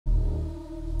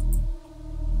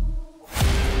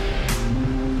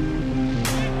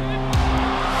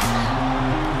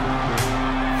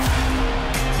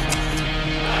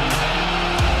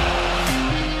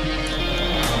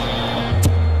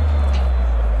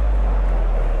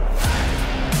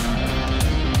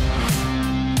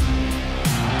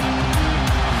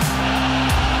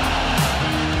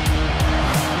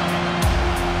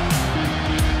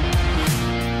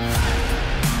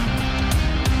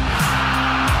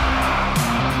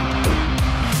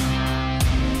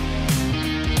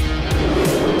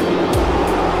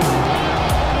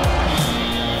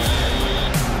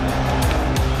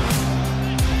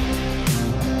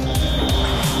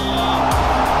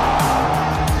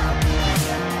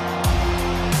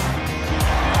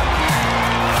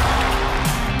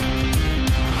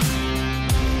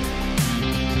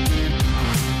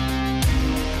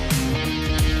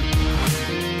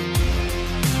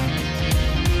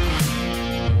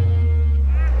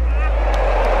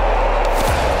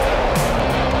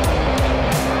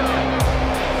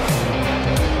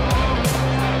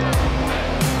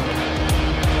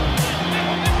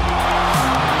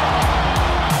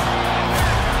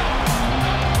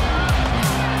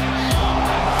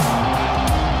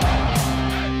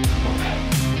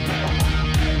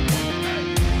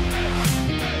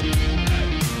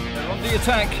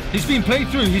attack. He's been played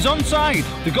through. He's onside.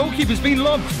 The goalkeeper's been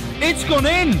lobbed. It's gone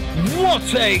in.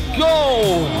 What a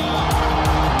goal!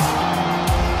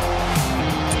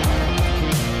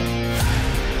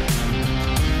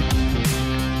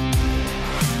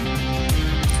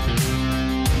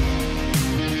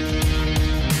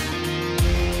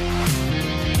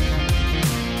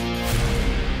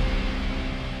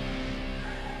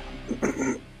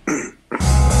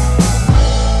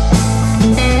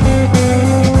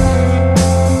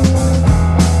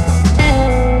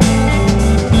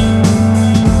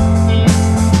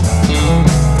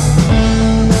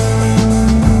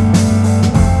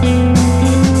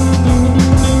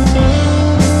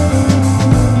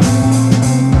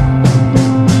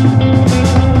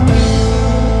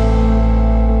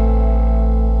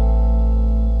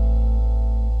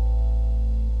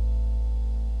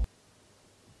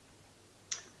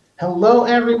 Hello,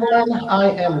 everyone.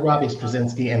 I am Robbie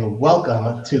Straczynski, and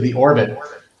welcome to The Orbit.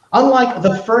 Unlike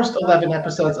the first 11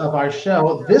 episodes of our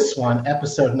show, this one,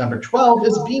 episode number 12,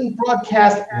 is being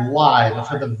broadcast live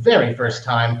for the very first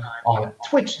time on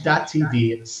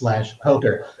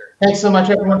twitch.tv/poker. Thanks so much,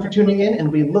 everyone, for tuning in,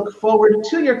 and we look forward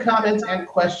to your comments and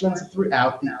questions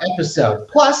throughout the episode.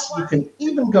 Plus, you can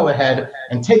even go ahead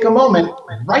and take a moment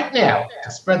right now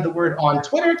to spread the word on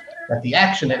Twitter that the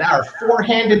action at our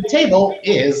four-handed table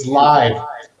is live.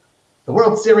 The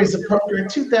World Series of Poker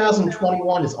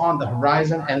 2021 is on the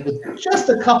horizon, and with just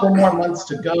a couple more months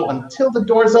to go until the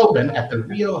doors open at the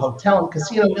Rio Hotel and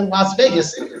Casino in Las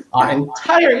Vegas, our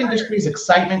entire industry's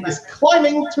excitement is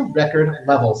climbing to record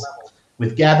levels.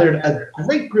 We've gathered a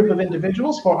great group of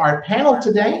individuals for our panel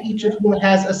today, each of whom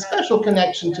has a special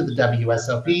connection to the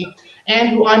WSOP, and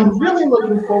who I'm really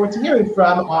looking forward to hearing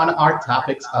from on our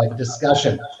topics of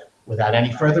discussion. Without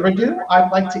any further ado,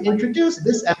 I'd like to introduce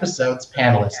this episode's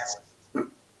panelists.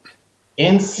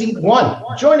 In seat one,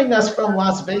 joining us from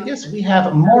Las Vegas, we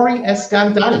have Maury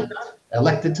Escandani.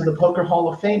 Elected to the Poker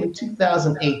Hall of Fame in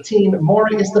 2018,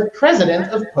 Maury is the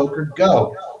president of Poker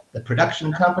Go. The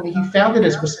production company he founded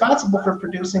is responsible for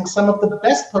producing some of the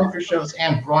best poker shows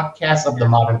and broadcasts of the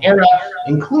modern era,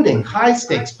 including High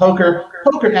Stakes Poker,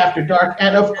 Poker After Dark,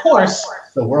 and of course,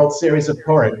 the World Series of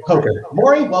Poker.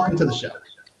 Maury, welcome to the show.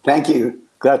 Thank you.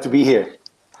 Glad to be here.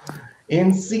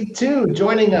 In seat two,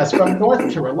 joining us from North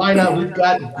Carolina, we've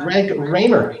got Greg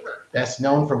Raymer, best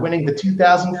known for winning the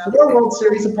 2004 World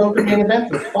Series of Poker main event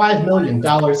for $5 million.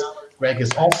 Greg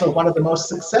is also one of the most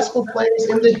successful players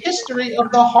in the history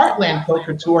of the Heartland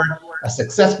Poker Tour, a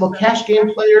successful cash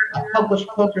game player, a published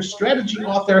poker strategy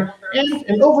author, and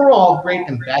an overall great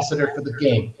ambassador for the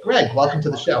game. Greg, welcome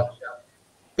to the show.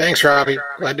 Thanks, Robbie.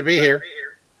 Glad to be here.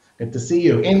 Good to see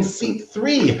you. In seat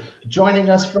three,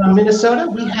 joining us from Minnesota,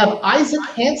 we have Isaac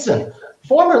Hansen.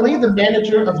 Formerly the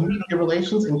manager of media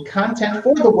relations and content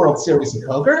for the World Series of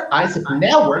Poker, Isaac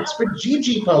now works for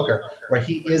GG Poker, where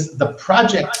he is the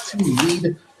project team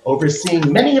lead,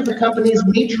 overseeing many of the company's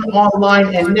major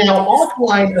online and now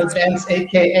offline events,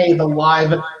 aka the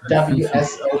live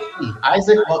WSOP.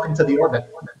 Isaac, welcome to The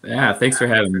Orbit. Yeah, thanks for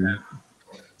having me.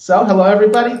 So, hello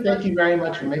everybody. Thank you very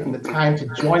much for making the time to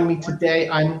join me today.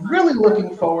 I'm really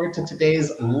looking forward to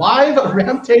today's live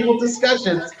roundtable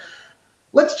discussions.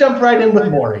 Let's jump right in with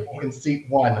Maury in seat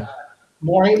one.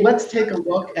 Maury, let's take a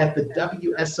look at the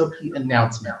WSOP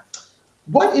announcement.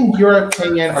 What, in your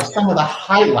opinion, are some of the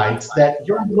highlights that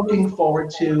you're looking forward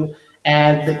to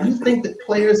and that you think that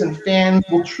players and fans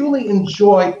will truly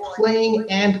enjoy playing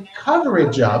and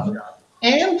coverage of?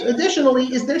 And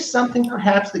additionally, is there something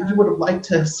perhaps that you would have liked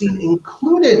to have seen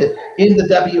included in the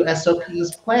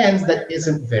WSOP's plans that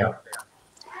isn't there?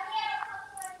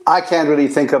 I can't really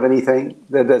think of anything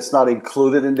that's not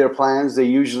included in their plans. They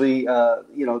usually,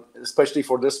 especially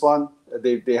for this one,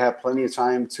 they have plenty of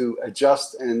time to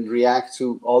adjust and react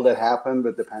to all that happened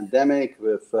with the pandemic,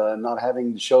 with not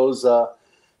having the shows the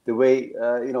way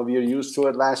we were used to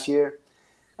it last year.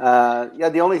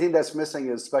 The only thing that's missing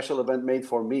is a special event made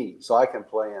for me, so I can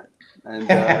play in, and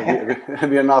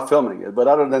we are not filming it. But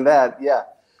other than that,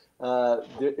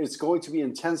 it's going to be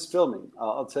intense filming.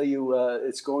 I'll tell you,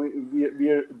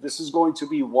 this is going to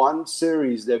be one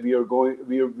series that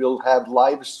we'll have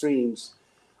live streams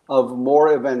of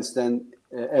more events than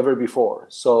ever before.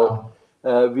 So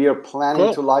we are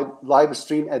planning to live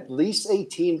stream at least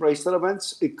 18 bracelet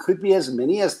events. It could be as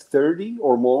many as 30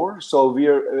 or more. So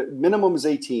minimum is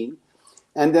 18,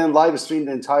 and then live stream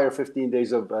the entire 15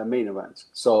 days of main events.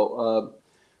 So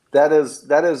that is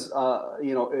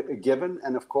a given.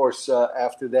 And of course,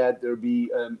 after that, there'll be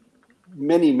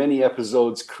many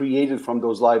episodes created from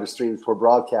those live streams for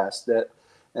broadcast that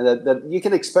you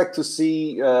can expect to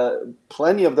see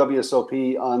plenty of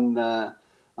WSOP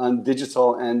on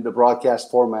digital and the broadcast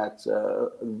format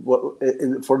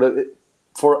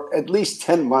for at least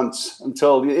 10 months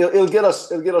until it'll get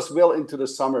us well into the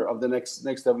summer of the next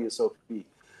WSOP.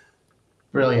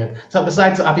 Brilliant. So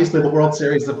besides obviously the World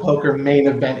Series of Poker main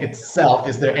event itself,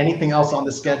 is there anything else on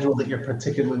the schedule that you're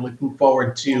particularly looking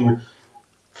forward to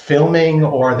filming,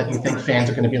 or that you think fans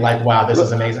are going to be like, wow, this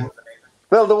is amazing?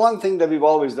 Well, the one thing that we've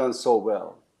always done so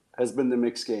well has been the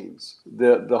mixed games,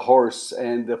 the horse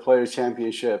and the Players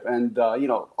Championship, and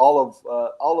all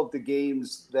of the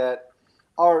games that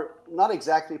are not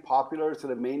exactly popular to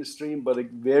the mainstream, but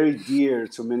very dear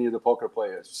to many of the poker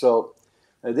players. So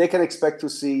they can expect to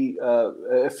see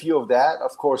a few of that.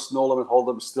 Of course, No Limit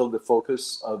Hold'em is still the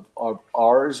focus of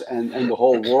ours and the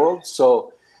whole world.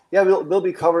 So yeah, we'll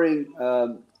be covering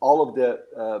all of the.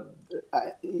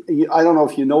 I don't know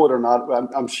if you know it or not.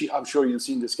 I'm sure you've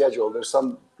seen the schedule. There's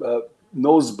some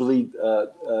nosebleed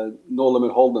No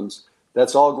Limit Hold'ems.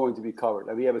 That's all going to be covered.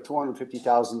 And we have a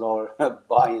 $250,000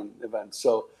 buy-in event.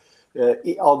 So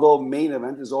although main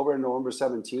event is over November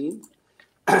 17th,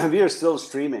 we are still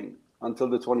streaming until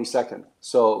the 22nd.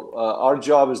 So our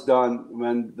job is done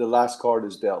when the last card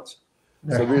is dealt.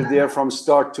 So we're there from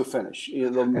start to finish.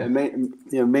 Main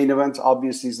event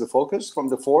obviously is the focus from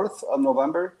the 4th of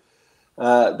November.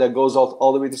 That goes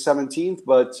all the way to 17th.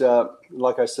 But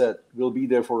like I said, we'll be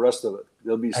there for the rest of it.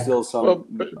 There'll be still some. Well,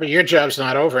 but your job's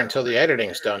not over until the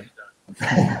editing's done.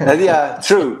 Yeah,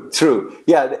 true.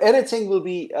 Yeah, the editing will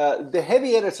be the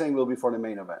heavy editing will be for the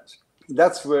main event.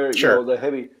 That's where the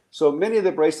heavy. So many of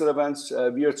the bracelet events,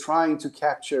 we are trying to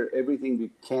capture everything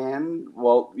we can.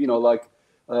 Well,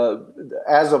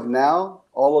 as of now,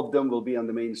 all of them will be on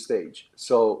the main stage.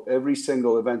 So every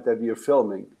single event that we are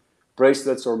filming,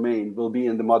 bracelets or main, will be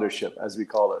in the mothership, as we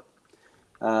call it.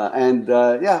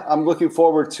 I'm looking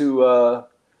forward to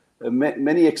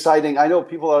many exciting. I know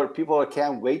people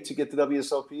can't wait to get to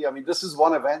WSOP. I mean, this is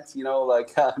one event.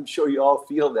 I'm sure you all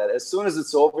feel that as soon as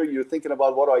it's over, you're thinking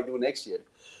about what do I do next year.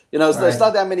 It's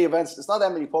not that many events. It's not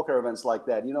that many poker events like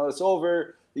that. It's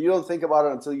over. You don't think about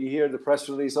it until you hear the press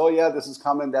release. Oh yeah, this is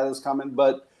coming, that is coming.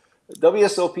 But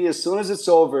WSOP, as soon as it's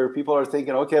over, people are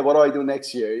thinking, okay, what do I do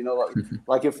next year?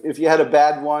 Like if you had a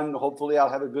bad one, hopefully I'll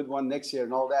have a good one next year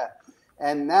and all that.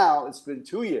 And now it's been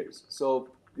 2 years. So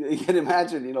you can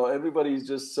imagine, everybody's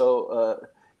just so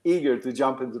eager to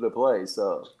jump into the play.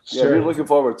 So yeah, we're looking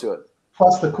forward to it.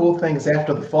 Plus, the cool thing is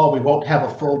after the fall, we won't have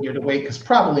a full year to wait, because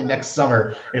probably next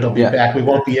summer it'll be back. We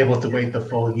won't be able to wait the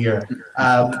full year.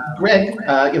 Greg,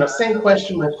 same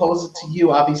question. We'll pose it to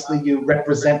you. Obviously, you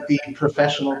represent the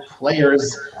professional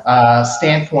players'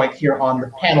 standpoint here on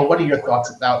the panel. What are your thoughts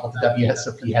about what the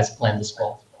WSOP has planned this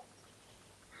fall?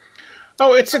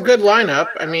 Oh, it's a good lineup.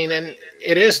 I mean, and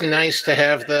it is nice to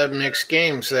have the mixed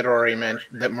games that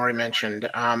Maury mentioned.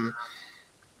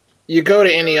 You go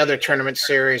to any other tournament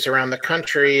series around the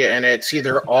country, and it's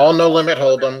either all No Limit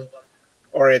Hold'em,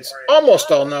 or it's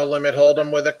almost all No Limit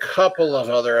Hold'em with a couple of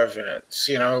other events.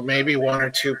 Maybe one or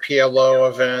two PLO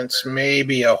events,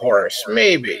 maybe a horse,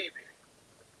 maybe.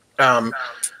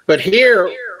 But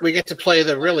here we get to play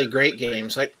the really great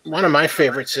games. Like one of my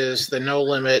favorites is the No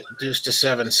Limit Deuce to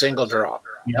 7 single draw.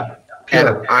 Yep.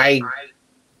 And I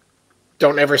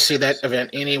don't ever see that event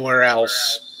anywhere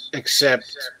else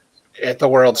except at the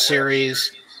World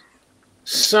Series.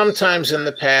 Sometimes in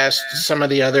the past, some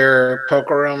of the other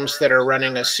poker rooms that are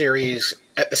running a series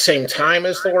at the same time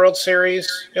as the World Series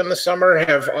in the summer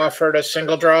have offered a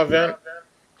single draw event.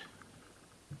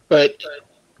 But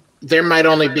there might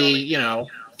only be,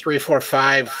 3, 4,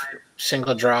 5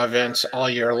 single draw events all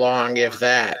year long, if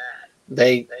that.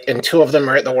 And 2 of them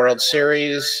are at the World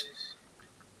Series.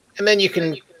 And then you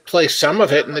can play some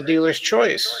of it in the dealer's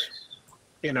choice.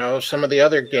 Some of the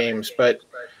other games, but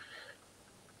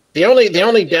the only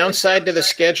downside to the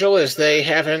schedule is they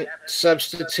haven't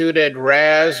substituted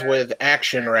Raz with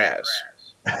Action Raz.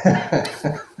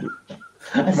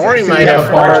 Maury might have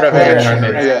heard of Action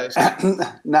Raz.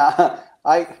 Nah,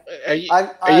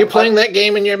 are you playing that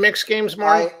game in your mixed games,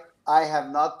 Maury? I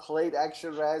have not played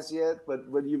Action Raz yet, but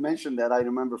when you mentioned that, I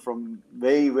remember from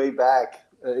way back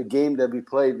a game that we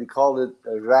played. We called it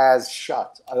Raz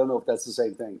Shot. I don't know if that's the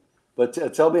same thing.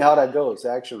 But tell me how that goes,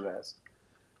 Action Raz.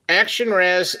 Action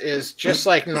Raz is just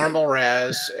like normal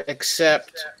Raz,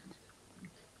 except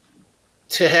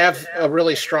to have a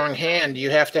really strong hand, you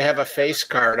have to have a face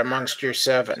card amongst your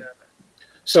 7.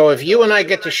 So if you and I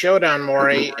get to Showdown,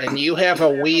 Maury, and you have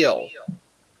a wheel,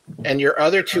 and your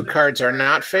other 2 cards are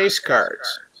not face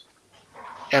cards,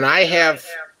 and I have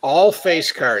all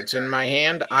face cards in my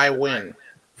hand, I win.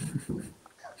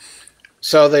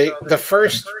 So the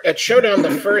first at Showdown,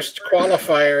 the first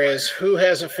qualifier is who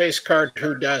has a face card,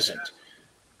 who doesn't.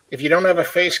 If you don't have a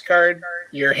face card,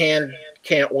 your hand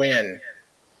can't win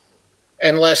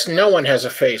unless no one has a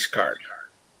face card.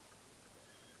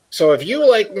 So if you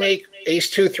like make ace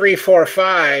 2, 3, 4,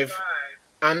 5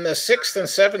 on the 6th and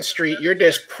 7th street, you're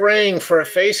just praying for a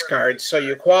face card so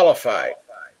you qualify.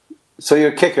 So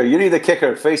your kicker, you need a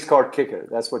kicker, face card kicker.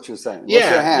 That's what you're saying. What's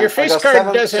Yeah, your hand? your face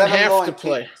card doesn't have to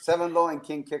play. 7 low and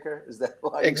king kicker? Is that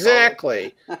why?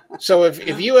 Exactly. So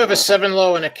if you have a 7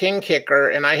 low and a king kicker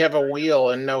and I have a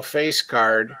wheel and no face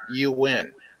card, you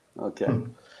win. Okay.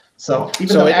 So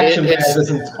even though Action Raz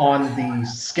isn't on the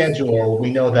schedule, we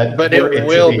know that. But it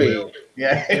will be.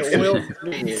 Yeah, it will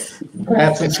be.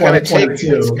 Perhaps in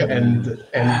 2022,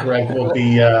 and Greg will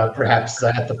be perhaps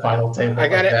at the final table. I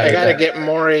got to get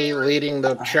Maury leading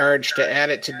the charge to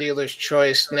add it to Dealer's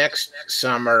Choice next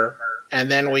summer,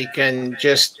 and then we can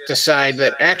just decide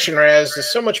that Action Raz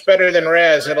is so much better than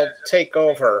Raz, it'll take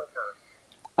over.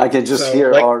 I can just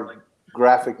hear our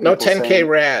graphic. No 10K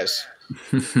Raz.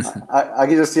 I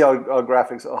can just see our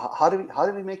graphics. How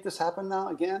do we make this happen now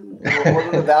again? What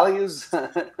are the values?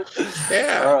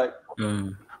 Yeah. All right.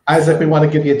 Isaac, we want to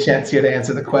give you a chance here to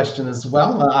answer the question as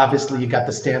well. Obviously, you got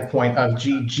the standpoint of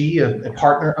GG, a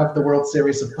partner of the World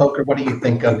Series of Poker. What do you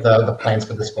think of the plans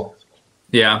for this fall?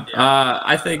 Yeah,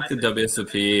 I think the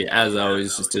WSOP, as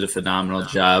always, just did a phenomenal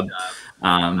job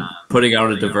putting out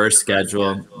a diverse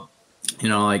schedule. You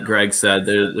know, like Greg said,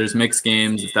 there's mixed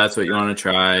games if that's what you want to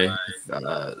try.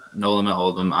 No Limit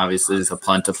Hold'em obviously is a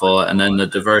plentiful, and then the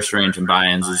diverse range in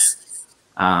buy-ins is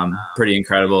pretty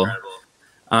incredible.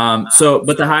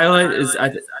 But the highlight is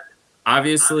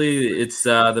obviously it's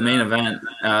the main event.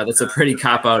 That's a pretty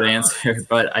cop-out answer,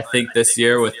 but I think this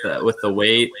year with the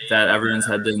wait that everyone's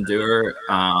had to endure,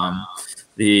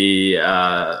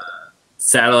 the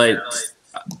satellite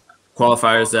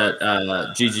qualifiers that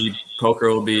GG Poker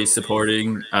will be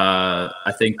supporting,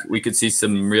 I think we could see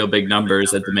some real big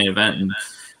numbers at the main event. And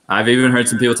I've even heard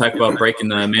some people talk about breaking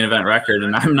the main event record,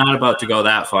 and I'm not about to go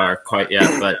that far quite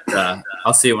yet, but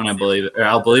I'll see it when I believe it, or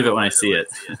I'll believe it when I see it.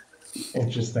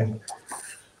 Interesting.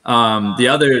 The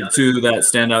other two that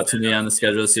stand out to me on the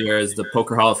schedule this year is the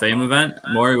Poker Hall of Fame event.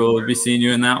 Maury, will we be seeing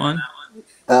you in that one?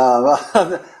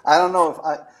 I don't know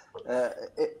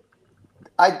if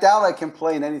I doubt I can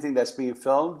play in anything that's being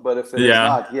filmed, but if it is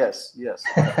not, yes.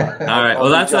 All right. Well,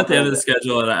 that's at the end of the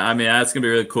schedule, and I mean that's gonna be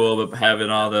really cool. But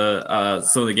having all the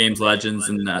some of the game's legends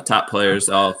and top players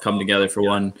all come together for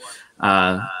one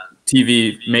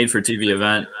made for TV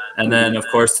event, and then of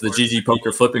course the GG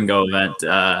Poker Flip and Go event.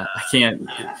 I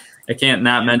can't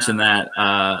not mention that.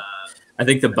 I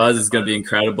think the buzz is going to be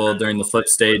incredible during the flip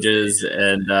stages,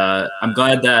 and I'm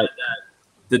glad that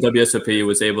the WSOP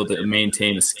was able to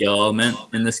maintain a skill element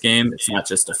in this game. It's not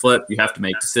just a flip; you have to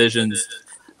make decisions.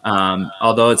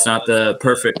 Although it's not a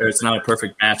perfect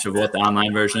match of what the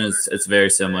online version is, it's very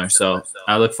similar. So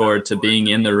I look forward to being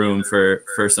in the room for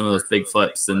some of those big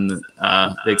flips and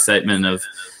the excitement of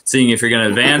seeing if you're going to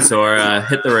advance or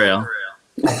hit the rail.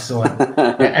 Excellent.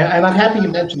 And I'm happy you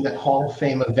mentioned that Hall of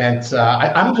Fame event.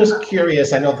 I'm just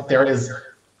curious. I know that there is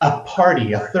a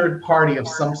third party of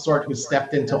some sort who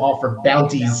stepped in to offer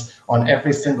bounties on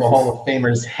every single Hall of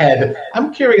Famer's head.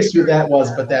 I'm curious who that was,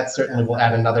 but that certainly will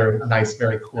add another nice,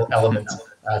 very cool element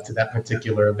to that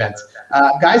particular event.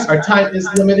 Guys, our time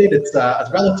is limited. It's a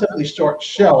relatively short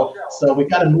show, so we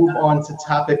got to move on to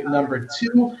topic number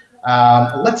 2.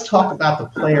 Let's talk about the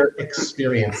player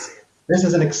experience. This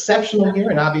is an exceptional year,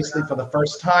 and obviously for the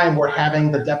first time, we're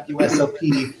having the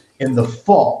WSOP in the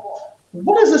fall.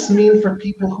 What does this mean for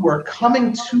people who are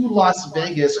coming to Las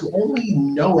Vegas who only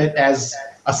know it as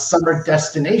a summer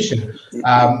destination?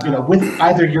 With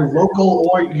either your local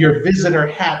or your visitor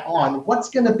hat on, what's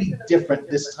going to be different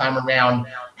this time around?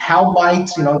 How might,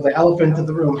 the elephant in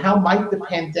the room, how might the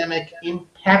pandemic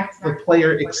impact the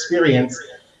player experience?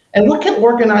 And what can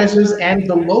organizers and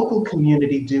the local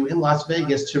community do in Las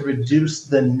Vegas to reduce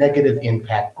the negative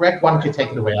impact? Greg, why don't you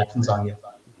take it away? Action's on you.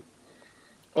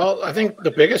 Well, I think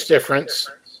the biggest difference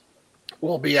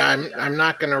will be I'm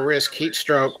not going to risk heat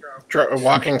stroke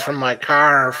walking from my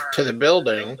car to the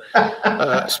building,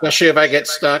 especially if I get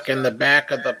stuck in the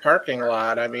back of the parking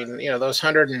lot. I mean, those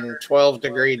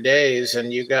 112-degree days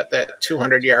and you got that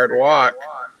 200-yard walk.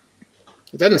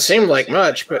 It doesn't seem like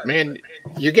much, but man,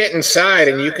 you get inside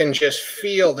and you can just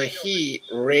feel the heat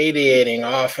radiating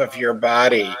off of your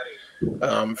body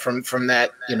from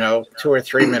that 2 or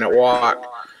 3 minute walk.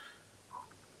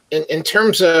 In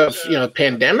terms of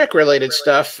pandemic related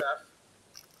stuff,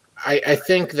 I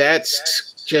think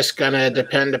that's just going to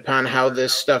depend upon how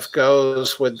this stuff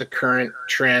goes with the current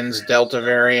trends, Delta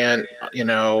variant,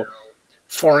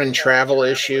 foreign travel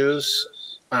issues.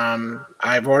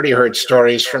 I've already heard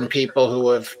stories from people who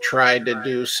have tried to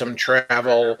do some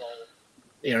travel,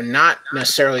 not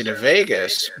necessarily to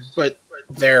Vegas, but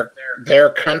their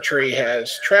country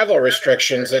has travel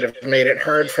restrictions that have made it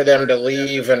hard for them to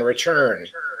leave and return.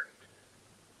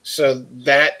 So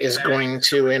that is going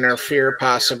to interfere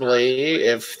possibly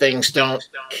if things don't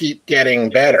keep getting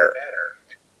better.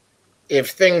 If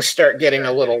things start getting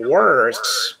a little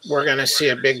worse, we're going to see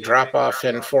a big drop-off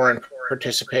in foreign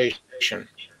participation.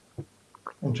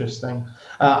 Interesting.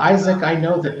 Isaac, I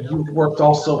know that you've worked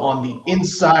also on the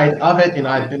inside of it, and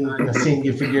I've been seeing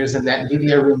you for years in that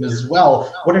media room as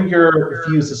well. What are your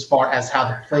views as far as how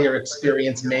the player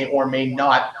experience may or may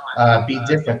not be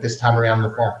different this time around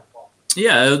in the fall?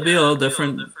 Yeah, it would be a little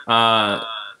different.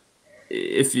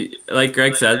 If you, like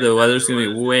Greg said, the weather's going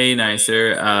to be way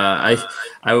nicer.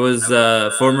 I was a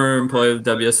former employee of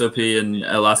WSOP and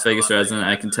a Las Vegas resident.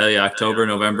 I can tell you October,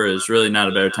 November is really not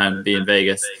a better time to be in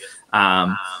Vegas.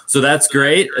 So that's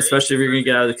great, especially if you're going to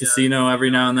get out of the casino every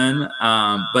now and then.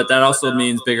 But that also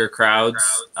means bigger crowds.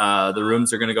 The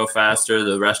rooms are going to go faster.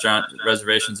 The restaurant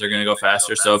reservations are going to go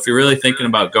faster. So if you're really thinking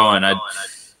about going,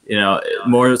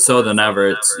 more so than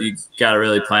ever, you got to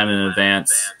really plan in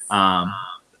advance.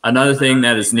 Another thing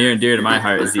that is near and dear to my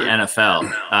heart is the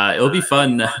NFL. It'll be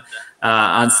fun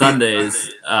on Sundays,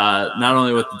 not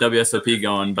only with the WSOP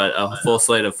going, but a full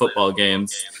slate of football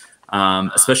games.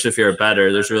 Especially if you're a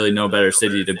bettor, there's really no better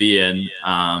city to be in.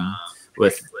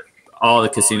 With all the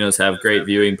casinos have great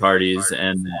viewing parties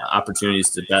and opportunities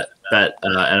to bet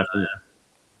NFL.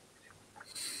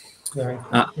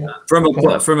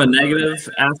 From a negative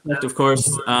aspect, of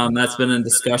course, that's been in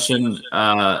discussion.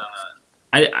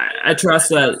 I trust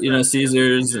that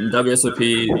Caesars and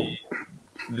WSOP,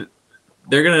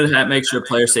 they're going to make sure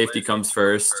player safety comes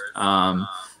first.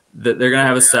 That they're going to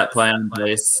have a set plan in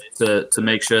place to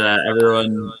make sure that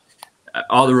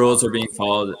all the rules are being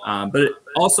followed. But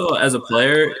also as a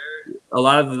player, a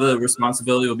lot of the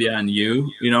responsibility will be on you.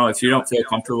 If you don't feel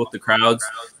comfortable with the crowds,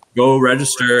 go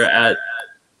register at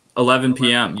 11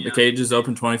 p.m. The cage is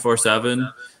open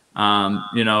 24/7.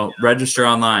 Register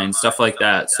online, stuff like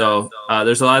that. So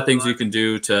there's a lot of things you can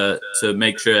do to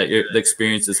make sure that the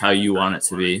experience is how you want it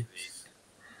to be.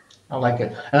 I like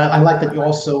it. I like that you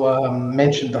also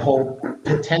mentioned the whole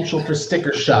potential for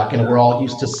sticker shock. We're all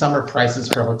used to summer prices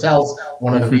for hotels.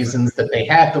 One of the reasons that they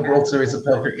have the World Series of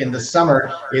Poker in the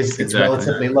summer is it's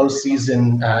relatively low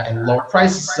season and lower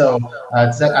prices. So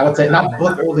I would say not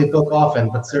book early, book often,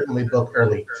 but certainly book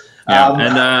early. Yeah,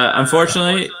 and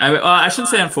unfortunately, I shouldn't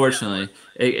say unfortunately.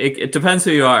 It depends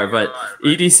who you are, but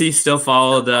EDC still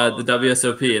followed the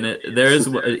WSOP, and there is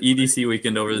an EDC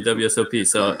weekend over the WSOP.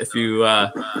 So if you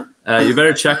you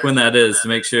better check when that is to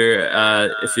make sure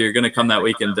if you're going to come that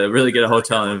weekend to really get a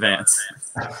hotel in advance.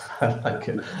 I like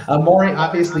it. Maury,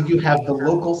 obviously you have the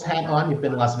locals hat on. You've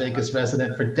been a Las Vegas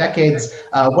resident for decades.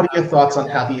 What are your thoughts on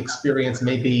how the experience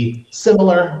may be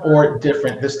similar or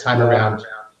different this time around?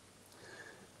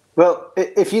 Well,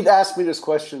 if you'd asked me this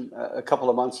question a couple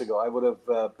of months ago, I would have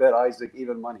bet Isaac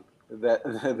even money that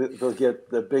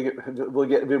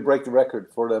we'll break the record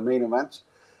for the main event.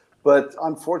 But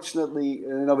unfortunately,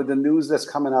 with the news that's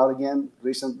coming out again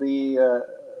recently, with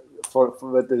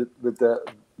the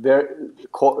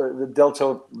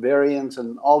Delta variant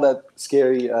and all that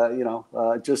scary,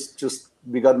 just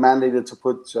we got mandated to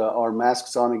put our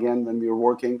masks on again when we were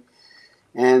working,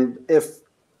 and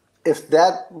if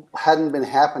that hadn't been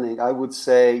happening, I would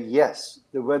say, yes,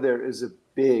 the weather is a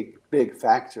big, big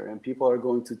factor, and people are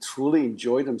going to truly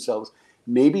enjoy themselves.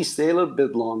 Maybe stay a little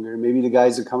bit longer. Maybe the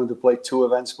guys are coming to play 2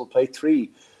 events will play 3,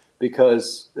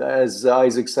 because, as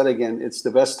Isaac said again, it's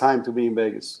the best time to be in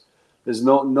Vegas. There's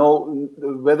no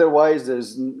weather-wise,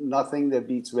 there's nothing that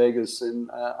beats Vegas in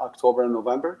October and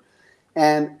November.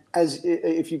 And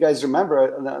if you guys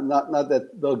remember, not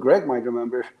that Bill Greg might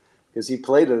remember, because he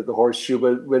played at the Horseshoe.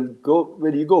 But when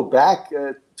you go back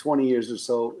 20 years or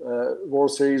so,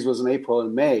 World Series was in April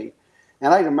and May,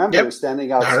 and I remember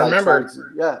standing outside. I remember.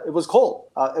 It was cold.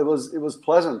 It was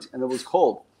pleasant and it was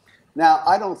cold. Now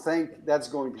I don't think that's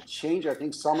going to change. I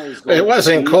think summer is going. It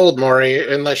wasn't cold,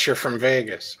 Maury, unless you're from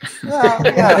Vegas.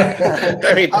 Yeah.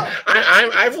 I mean,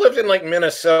 I've lived in like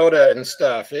Minnesota and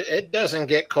stuff. It doesn't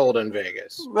get cold in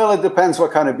Vegas. Well, it depends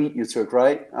what kind of beat you took,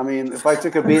 right? I mean, if I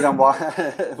took a beat,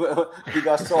 you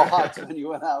got so hot when you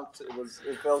went out,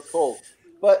 it felt cold.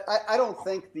 But I don't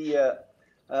think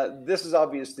this is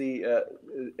obviously a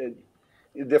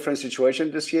different situation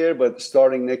this year, but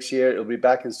starting next year, it'll be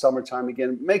back in summertime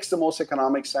again. Makes the most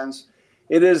economic sense.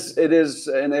 it is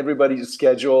in everybody's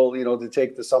schedule, to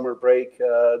take the summer break.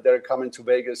 They're coming to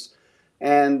Vegas,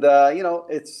 and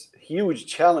it's a huge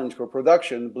challenge for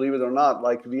production, believe it or not.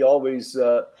 Like, we always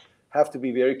have to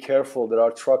be very careful that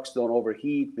our trucks don't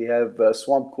overheat. We have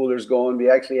swamp coolers going. We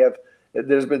actually have,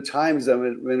 there's been times that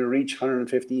when we reach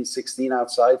 115, 16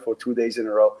 outside for 2 days in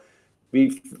a row,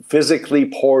 we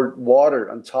physically poured water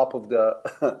on top of the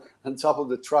on top of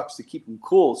the trucks to keep them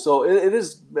cool. So it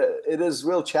is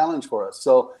real challenge for us.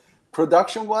 So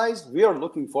production wise, we are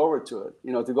looking forward to it.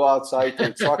 To go outside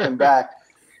to truck and back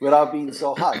without being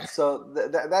so hot. So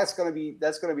that's gonna be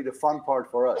the fun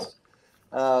part for us.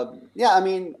 I'm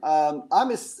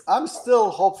still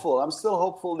hopeful. I'm still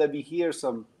hopeful that we hear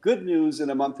some good news in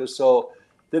a month or so.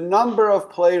 The number of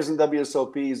players in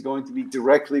WSOP is going to be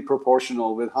directly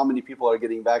proportional with how many people are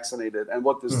getting vaccinated and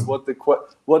what the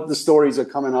stories are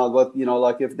coming out. What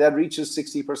like if that reaches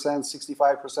 60%,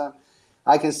 65%,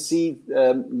 I can see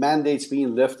mandates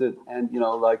being lifted, and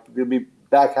we'll be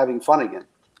back having fun again.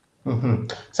 Mm-hmm.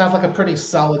 Sounds like a pretty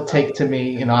solid take to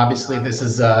me. Obviously this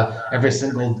is every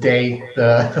single day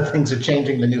the things are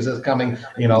changing, the news is coming.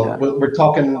 We're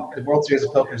talking the World Series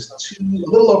of Poker is a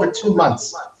little over 2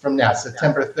 months from now,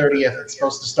 September 30th. It's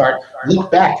supposed to start. Look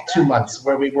back 2 months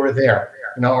where we were there,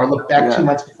 or look back 2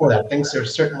 months before that. Things are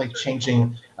certainly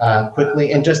changing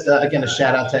quickly. And just again, a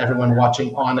shout out to everyone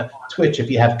watching on Twitch.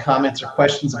 If you have comments or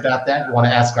questions about that, you want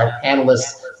to ask our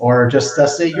panelists, or just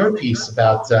say your piece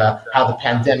about how the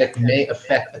pandemic may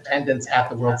affect attendance at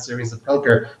the World Series of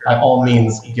Poker, by all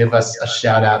means, give us a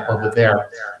shout out over there.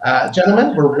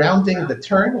 Gentlemen, we're rounding the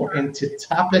turn. We're into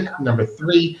topic number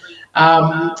 3.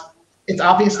 It's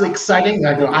obviously exciting.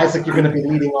 I know, Isaac, you're going to be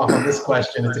leading off on this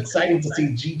question. It's exciting to see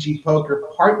GG Poker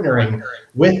partnering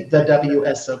with the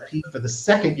WSOP for the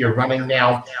 2nd year running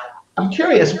now. I'm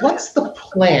curious, what's the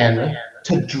plan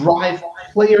to drive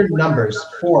player numbers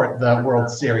for the World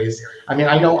Series? I mean,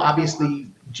 I know obviously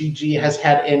GG has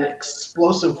had an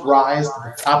explosive rise to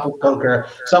the top of poker.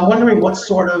 So I'm wondering what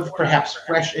sort of perhaps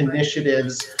fresh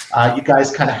initiatives you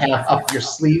guys kind of have up your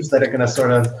sleeves that are going to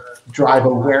sort of drive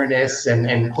awareness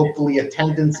and hopefully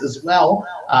attendance as well.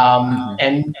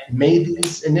 And may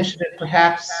these initiatives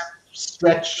perhaps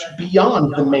stretch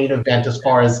beyond the main event as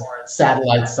far as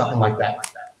satellites, something like that?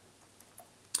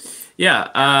 Yeah,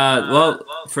 well,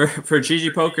 for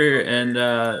GG Poker and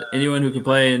anyone who can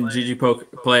play at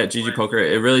GG Poker,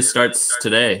 it really starts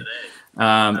today,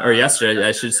 or yesterday,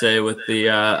 I should say, with the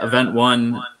event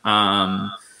 1,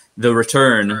 the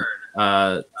return.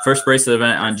 First bracelet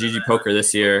event on GG Poker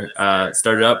this year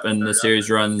started up, and the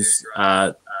series runs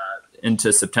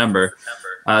into September.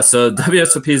 So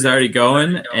WSOP is already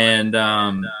going, and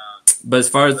but as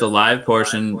far as the live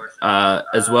portion,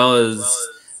 as well as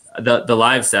the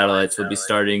live satellites will be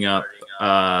starting up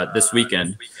this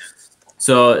weekend.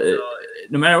 So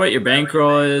no matter what your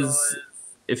bankroll is,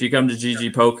 if you come to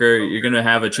GG Poker, you're going to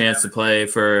have a chance to play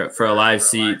for a live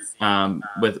seat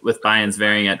with buy-ins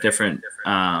varying at different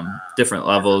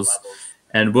levels.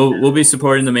 And we'll be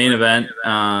supporting the main event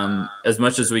as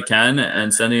much as we can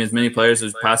and sending as many players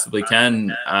as we possibly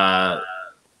can,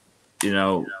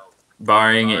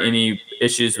 barring any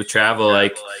issues with travel.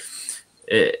 Like,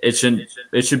 it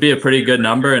should be a pretty good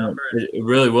number, and it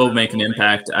really will make an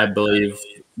impact, I believe,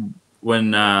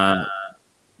 when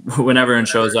everyone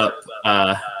shows up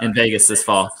in Vegas this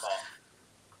fall.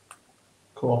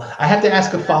 Cool. I have to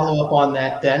ask a follow-up on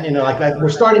that then. Like we're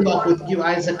starting off with you,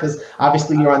 Isaac, because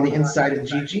obviously you're on the inside of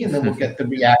GG, and then we'll get the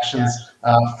reactions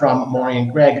from Maury and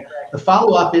Greg. The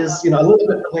follow-up is, a little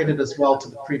bit related as well to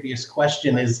the previous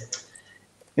question is,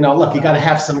 look, you got to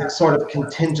have some sort of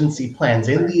contingency plans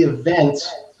in the event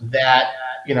that,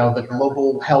 the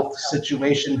global health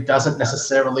situation doesn't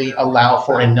necessarily allow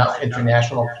for enough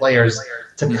international players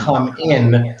to come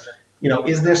in.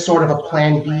 Is there sort of a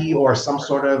plan B or some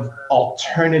sort of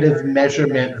alternative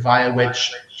measurement via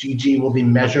which GG will be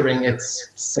measuring its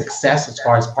success as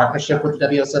far as partnership with the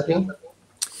WSOP?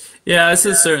 Yeah, this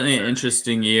is certainly an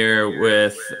interesting year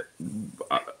with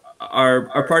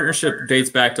our partnership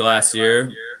dates back to last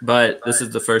year, but this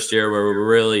is the first year where we're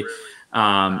really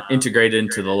integrated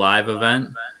into the live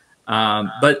event.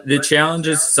 But the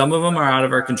challenges, some of them are out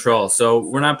of our control. So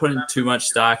we're not putting too much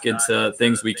stock into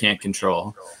things we can't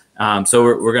control. So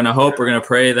we're going to hope, we're going to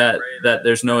pray that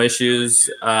there's no issues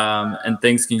and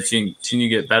things continue to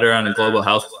get better on a global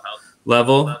health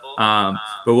level. But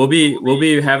we'll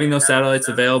be having those satellites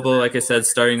available, like I said,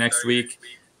 starting next week.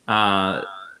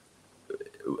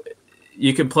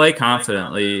 You can play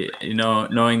confidently,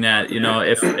 knowing that,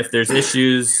 if there's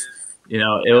issues,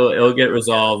 it'll get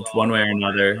resolved one way or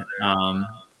another.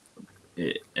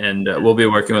 and we'll be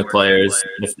working with players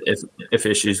if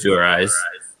issues do arise.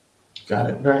 Got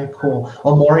it. Very cool.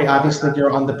 Well, Maury, obviously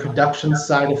you're on the production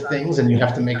side of things, and you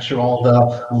have to make sure all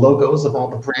the logos of all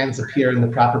the brands appear in the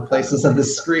proper places on the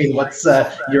screen. What's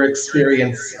your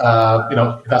experience,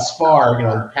 thus far, in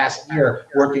the past year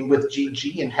working with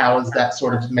GG, and how is that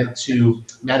sort of meant to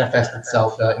manifest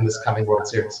itself in this coming World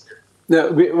Series?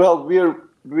 No, we're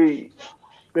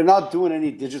not doing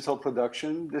any digital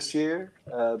production this year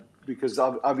because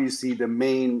obviously the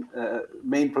main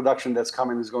production that's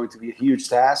coming is going to be a huge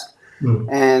task.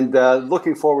 And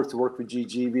looking forward to work with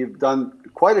GG. We've done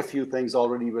quite a few things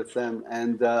already with them,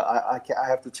 and I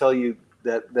have to tell you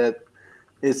that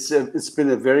it's been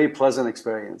a very pleasant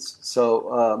experience.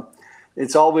 So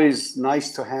it's always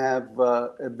nice to have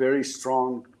a very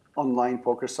strong online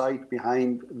poker site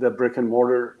behind the brick and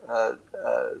mortar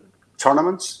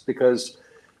tournaments, because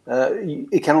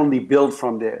it can only build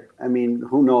from there. I mean,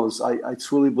 who knows? I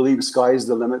truly believe the sky is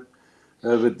the limit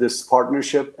with this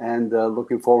partnership, and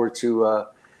looking forward to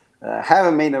have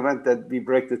a main event that we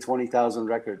break the 20,000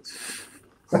 records.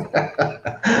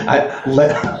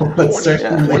 Let's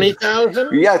certainly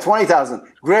 20,000. Yeah, 20,000.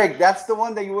 Greg, that's the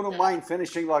one that you wouldn't mind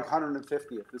finishing like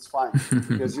 150th. It's fine,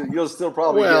 because you'll still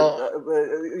probably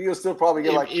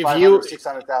get like 500,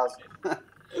 600,000.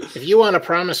 If you want to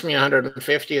promise me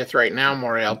 150th right now,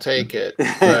 Maury, I'll take it.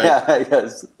 But,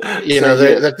 yes.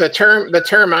 The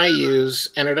term I use,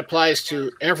 and it applies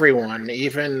to everyone,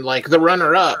 even like the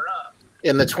runner-up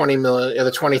in the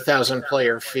 20,000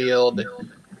 player field,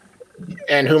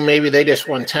 and who maybe they just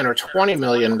won $10 or $20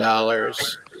 million.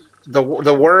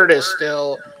 The word is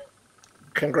still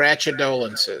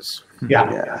congratulations.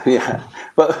 Yeah.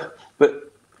 But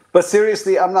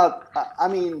seriously, I'm not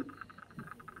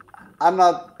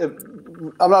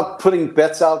putting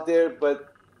bets out there,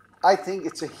 but I think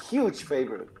it's a huge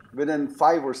favorite. Within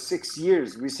 5 or 6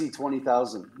 years, we see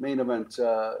 20,000 main event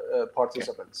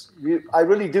participants. I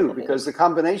really do, because the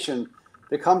combination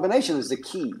is the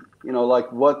key.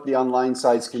 Like what the online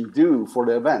sites can do for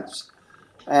the events.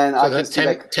 And so I that's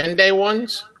can 10-day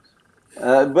ones.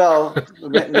 Well,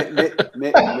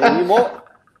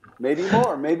 maybe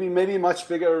more, maybe much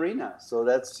bigger arena. So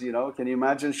that's, can you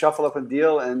imagine shuffle up and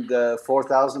deal and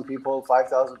 4,000 people,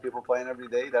 5,000 people playing every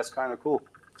day? That's kind of cool.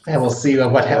 And we'll see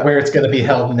where it's going to be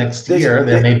held next year.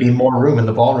 There may be more room in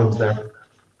the ballrooms there.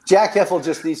 Jack Heffel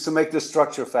just needs to make the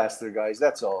structure faster, guys.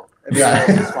 That's all. Everything else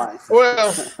is fine.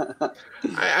 Well,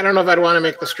 I don't know if I'd want to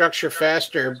make the structure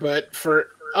faster, but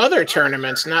for other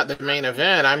tournaments, not the main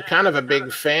event, I'm kind of a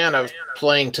big fan of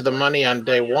playing to the money on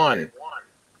day one.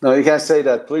 No, you can't say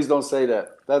that. Please don't say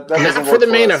that. That not for the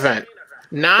main event.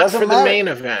 Not for the main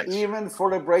event. Even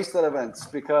for the bracelet events,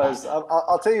 because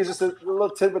I'll tell you just a little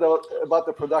tidbit about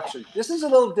the production. This is a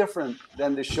little different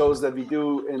than the shows that we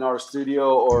do in our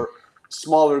studio or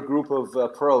smaller group of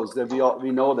pros that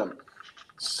we know them.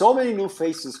 So many new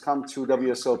faces come to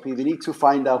WSOP. We need to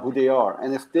find out who they are.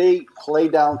 And if they play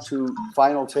down to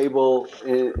final table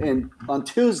on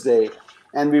Tuesday,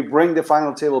 and we bring the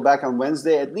final table back on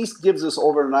Wednesday, at least gives us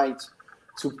overnight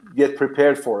to get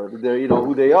prepared for it. They're,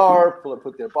 who they are,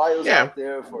 put their bios out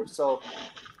there for. So,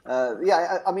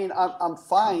 I mean, I'm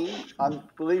fine.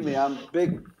 Believe me, I'm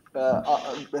big.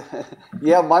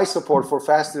 You have my support for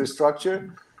faster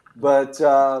structure, but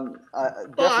I'm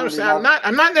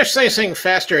not necessarily saying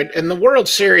faster. And the World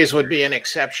Series would be an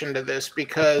exception to this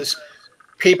because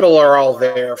people are all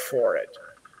there for it.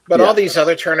 But all these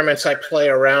other tournaments I play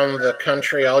around the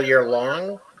country all year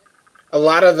long, a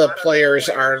lot of the players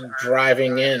are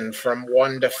driving in from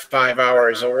 1 to 5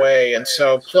 hours away. And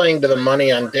so playing to the money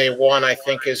on day one, I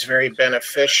think, is very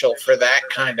beneficial for that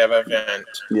kind of event.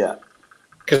 Yeah.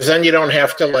 Because then you don't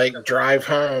have to, drive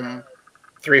home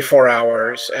 3-4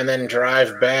 hours and then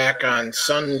drive back on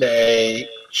Sunday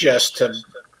just to,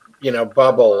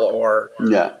 bubble or,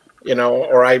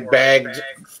 or I bagged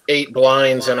 8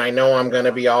 blinds and I know I'm going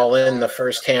to be all in the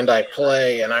first hand I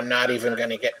play and I'm not even going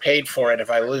to get paid for it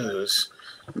if I lose.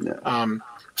 Yeah.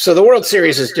 So the World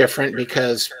Series is different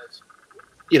because,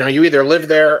 you either live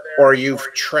there or you've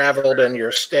traveled and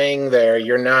you're staying there.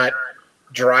 You're not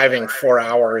driving 4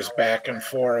 hours back and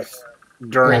forth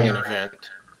during an event.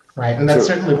 Right, and that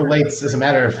certainly relates, as a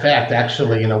matter of fact,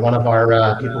 actually, one of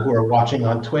our people who are watching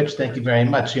on Twitch, thank you very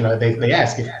much, they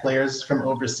ask if players from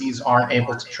overseas aren't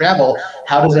able to travel,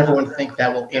 how does everyone think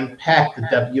that will impact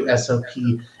the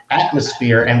WSOP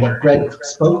atmosphere? And what Greg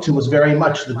spoke to was very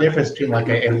much the difference between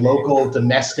a local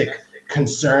domestic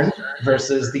concern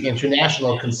versus the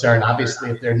international concern. Obviously,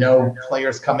 if there are no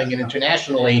players coming in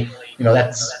internationally,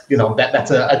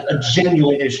 that's a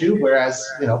genuine issue. Whereas,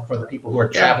 for the people who are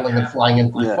traveling and flying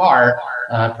in from far,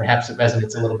 perhaps it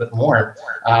resonates a little bit more.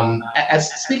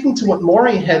 As speaking to what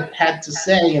Maury had to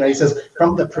say, he says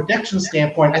from the production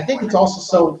standpoint, I think it's also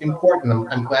so important.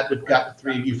 I'm glad we've got the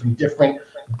three of you from different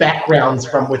backgrounds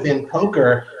from within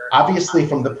poker. Obviously,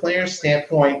 from the player's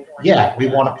standpoint, yeah, we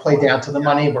want to play down to the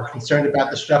money. We're concerned about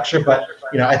the structure, but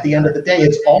at the end of the day,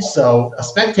 it's also a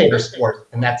spectator sport,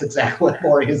 and that's exactly what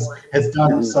Maury has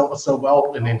done so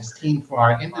well in his team for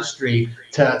our industry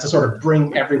to sort of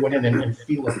bring everyone in and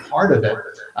feel a part of it.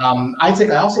 Isaac,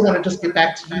 I also want to just get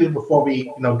back to you before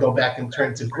we go back and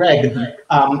turn to Greg,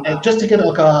 and just to get a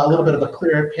little bit of a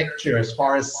clearer picture as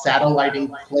far as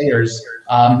satelliting players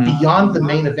beyond the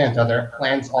main event. Are there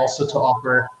plans also to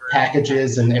offer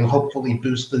packages and hopefully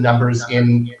boost the numbers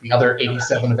in the other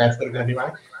 87 events that are going to be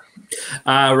running?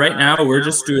 Right now, we're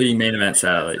just doing main event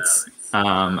satellites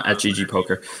at GG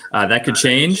Poker. That could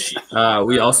change.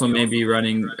 We also may be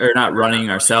running, or not running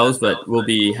ourselves, but we'll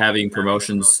be having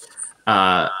promotions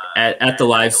at the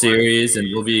live series, and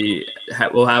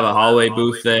we'll have a hallway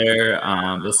booth there.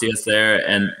 You'll see us there,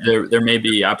 and there may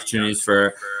be opportunities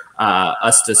for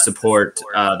us to support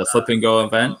the Flip and Go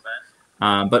event.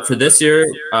 But for this year,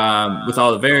 with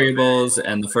all the variables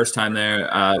and the first time there,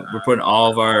 we're putting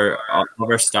all of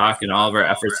our stock and all of our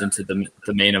efforts into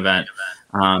the main event,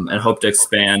 and hope to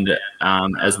expand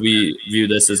as we view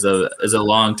this as a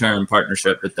long-term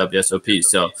partnership with WSOP.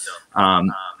 So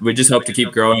we just hope to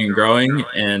keep growing and growing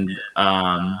and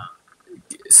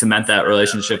cement that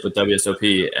relationship with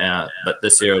WSOP. But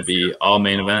this year will be all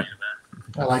main event.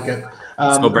 I like it.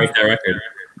 So break that record.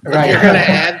 Right. If you're going to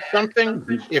add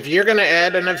something, if you're going to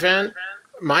add an event,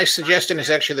 my suggestion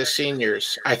is actually the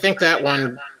seniors. I think that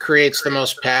one creates the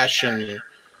most passion,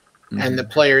 and the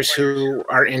players who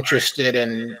are interested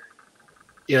in,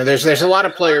 there's a lot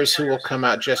of players who will come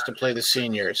out just to play the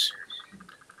seniors.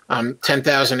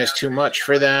 10,000 is too much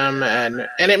for them, and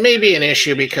it may be an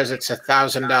issue because it's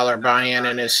 $1,000 buy-in,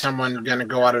 and is someone going to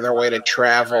go out of their way to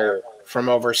travel from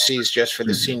overseas just for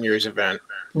the seniors event?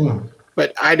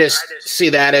 But I just see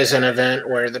that as an event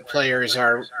where the players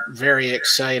are very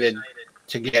excited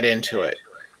to get into it.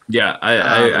 Yeah,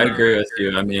 I agree with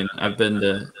you. I mean, I've been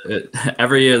to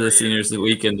every year the seniors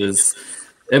weekend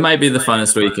it might be the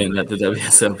funnest weekend at the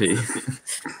WSOP.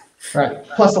 Right.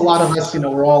 Plus, a lot of us,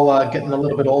 we're all getting a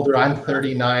little bit older. I'm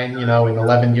 39. In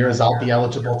 11 years, I'll be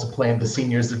eligible to play in the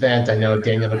seniors event. I know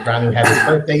Daniel McBrown, who had his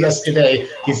birthday yesterday,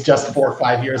 he's just 4 or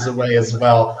 5 years away as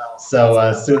well.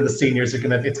 So soon the seniors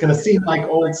it's gonna seem like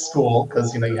old school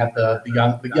because you have the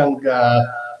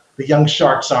young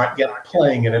sharks aren't yet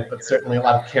playing in it, but certainly a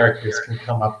lot of characters can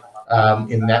come up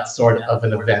in that sort of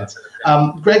an event.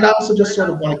 Greg, I also just sort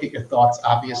of want to get your thoughts.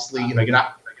 Obviously, you're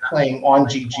not playing on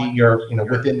GG, you're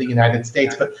within the United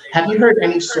States, but have you heard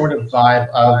any sort of vibe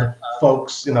of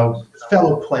folks,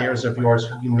 fellow players of yours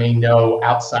who you may know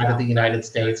outside of the United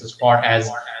States, as far as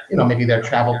maybe their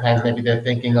travel plans, maybe they're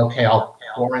thinking, okay, I'll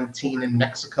quarantine in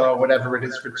Mexico or whatever it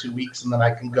is for 2 weeks and then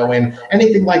I can go in,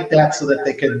 anything like that, so that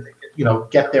they could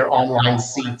get their online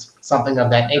seat, something of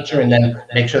that nature, and then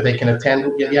make sure they can attend?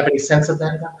 Do you have any sense of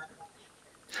that?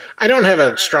 I don't have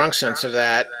a strong sense of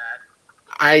that.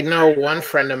 I know one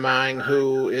friend of mine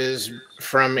who is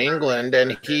from England,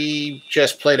 and he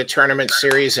just played a tournament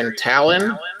series in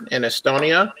Tallinn in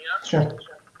Estonia. Sure.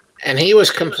 And he was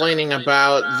complaining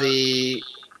about the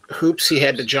hoops he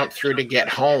had to jump through to get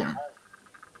home.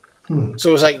 So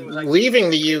it was like leaving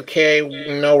the UK,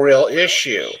 no real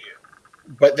issue.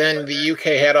 But then the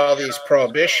UK had all these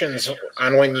prohibitions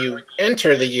on when you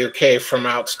enter the UK from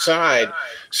outside.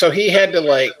 So he had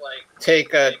to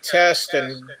take a test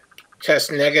and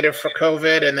test negative for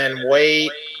COVID, and then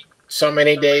wait so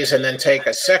many days and then take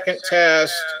a second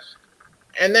test.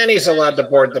 And then he's allowed to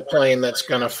board the plane that's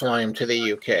going to fly him to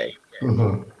the UK.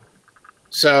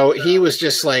 So he was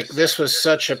just like, this was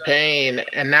such a pain.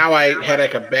 And now I had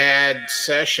a bad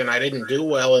session. I didn't do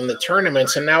well in the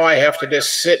tournaments. And now I have to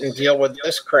just sit and deal with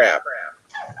this crap.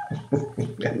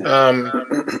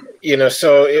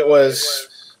 So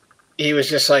he was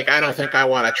just like, I don't think I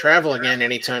want to travel again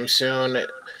anytime soon.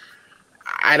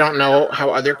 I don't know how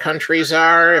other countries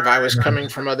are. If I was coming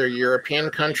from other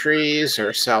European countries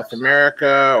or South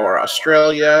America or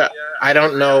Australia, I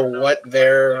don't know what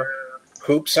their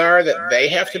hoops are that they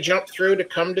have to jump through to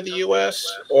come to the U.S.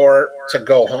 or to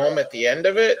go home at the end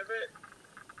of it.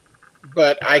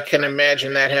 But I can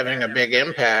imagine that having a big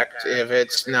impact if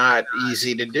it's not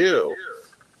easy to do.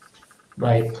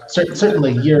 Right.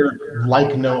 Certainly, you're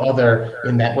like no other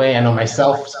in that way. I know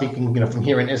myself, speaking, from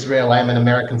here in Israel, I am an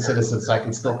American citizen, so I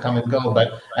can still come and go.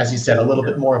 But as you said, a little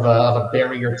bit more of a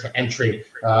barrier to entry,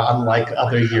 unlike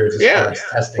other years as far as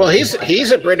testing. Well,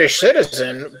 he's a British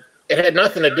citizen, it had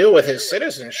nothing to do with his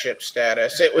citizenship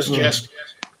status. It was just,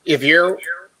 if you're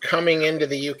coming into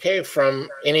the UK from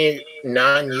any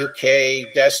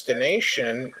non-UK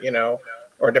destination, you know,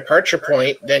 or departure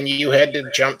point, then you had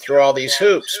to jump through all these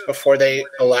hoops before they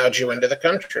allowed you into the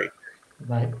country.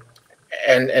 Right.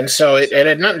 And so it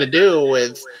had nothing to do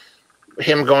with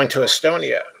him going to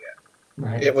Estonia.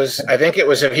 Right. It was, I think it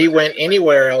was, if he went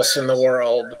anywhere else in the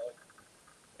world,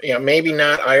 you know, maybe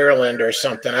not Ireland or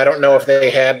something. I don't know if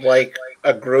they had like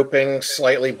a grouping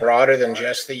slightly broader than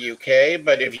just the UK,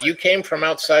 but if you came from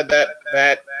outside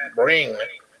that ring,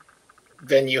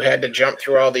 then you had to jump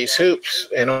through all these hoops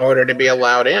in order to be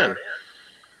allowed in.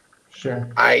 Sure.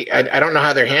 I don't know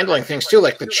how they're handling things too,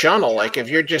 like the channel. Like if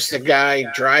you're just a guy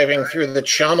driving through the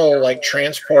channel, like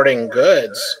transporting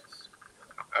goods,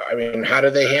 I mean, how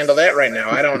do they handle that right now?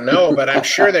 I don't know, but I'm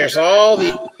sure there's all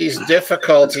these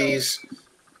difficulties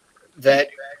that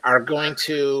are going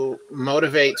to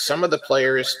motivate some of the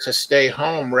players to stay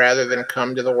home rather than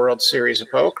come to the World Series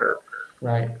of Poker.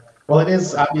 Right. Well, it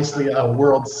is obviously a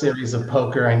World Series of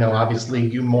Poker. I know, obviously,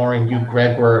 you, Maury, and you,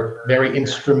 Greg, were very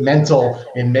instrumental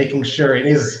in making sure it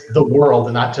is the world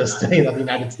and not just, you know, the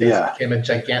United States became a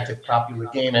gigantic popular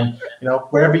game. And, you know,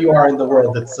 wherever you are in the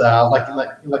world, it's like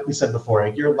we said before,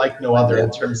 you're like no other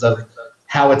in terms of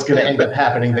how it's going to end up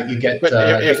happening that you get. But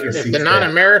if the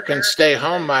non-Americans stay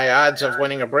home, my odds of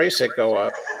winning a bracelet go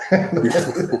up. And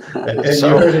you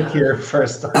heard it here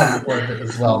first on the orbit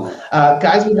as well.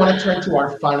 Guys, we want to turn to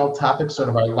our final topic, sort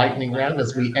of our lightning round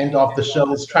as we end off the show.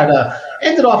 Let's try to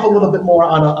end it off a little bit more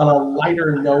on a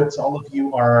lighter note. All of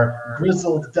you are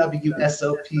grizzled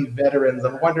WSOP veterans.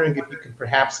 I'm wondering if you could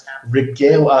perhaps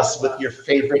regale us with your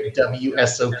favorite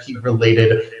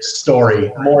WSOP-related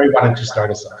story. Maury, why don't you start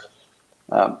us off?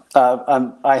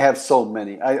 I have so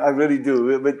many. I really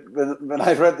do. But when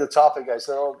I read the topic, I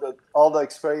said all the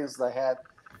experience I had,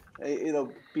 you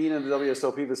know, being in the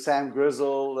WSOP with Sam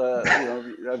Grizzle,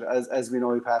 you know, as we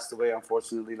know, he passed away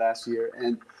unfortunately last year,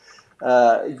 and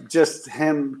just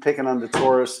him picking on the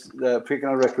tourists, picking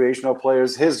on recreational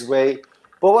players his way.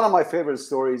 But one of my favorite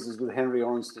stories is with Henry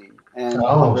Ornstein and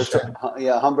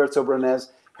Humberto Brenes.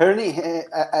 Henry,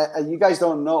 you guys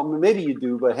don't know, maybe you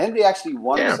do, but Henry actually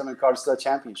won the Seven Card Stud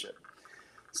Championship.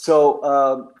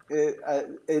 So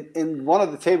in one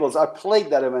of the tables, I played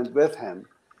that event with him,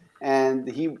 and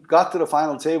he got to the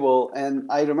final table, and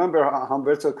I remember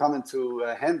Humberto coming to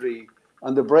Henry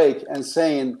on the break and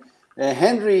saying,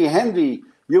 Henry,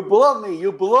 you below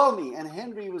me. And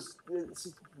Henry was,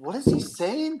 what is he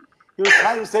saying? He was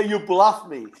trying to say, you bluff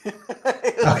me.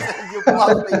 You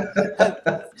bluff me.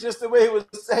 And just the way he was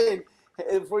saying,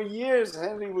 for years,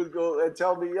 Henry would go and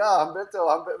tell me,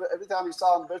 Humberto, every time he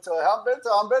saw Humberto, I'm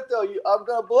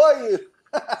going to blow you.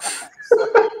 So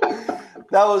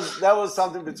that was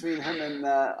something between him and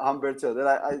Humberto that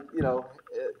I you know,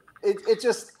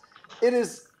 it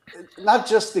is not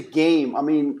just the game. I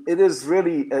mean, it is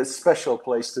really a special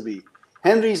place to be.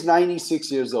 Henry's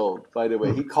 96 years old, by the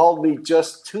way. He called me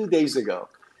just 2 days ago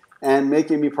and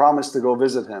making me promise to go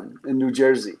visit him in New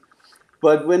Jersey.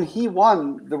 But when he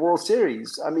won the World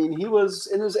Series, I mean, he was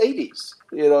in his 80s.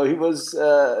 You know, he was,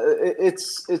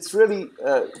 it's really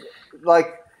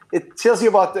like, it tells you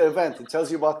about the event. It tells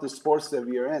you about the sports that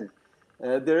we are in.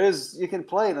 You can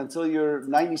play it until you're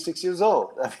 96 years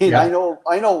old. I mean, I know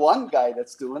one guy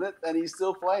that's doing it, and he's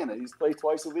still playing it. He's played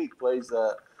twice a week,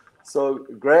 so,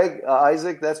 Greg,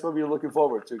 Isaac, that's what we're looking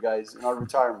forward to, guys, in our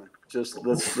retirement. Just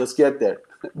let's get there.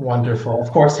 Wonderful. Of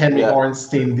course, Henry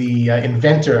Ornstein, the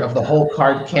inventor of the whole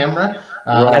card camera.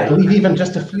 I believe even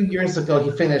just a few years ago, he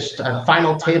finished a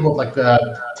final table of like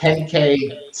the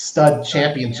 10K stud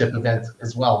championship event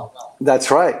as well. That's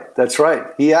right.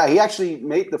 He actually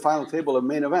made the final table a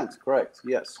main event. Correct.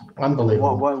 Yes.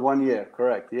 Unbelievable. One year.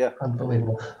 Correct. Yeah.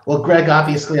 Unbelievable. Well, Greg,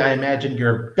 obviously, I imagine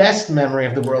your best memory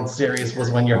of the World Series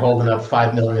was when you're holding up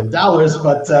 $5 million.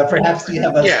 But perhaps you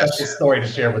have a special story to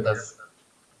share with us.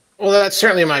 Well, that's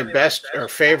certainly my best or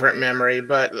favorite memory,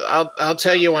 but I'll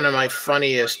tell you one of my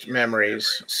funniest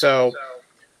memories. So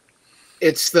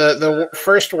it's the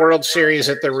first World Series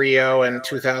at the Rio in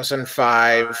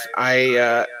 2005.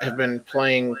 I have been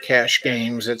playing cash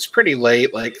games. It's pretty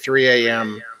late, like 3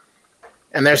 a.m.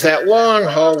 And there's that long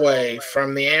hallway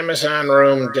from the Amazon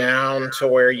room down to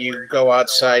where you go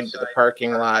outside to the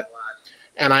parking lot.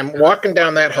 And I'm walking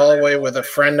down that hallway with a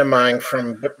friend of mine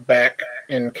from back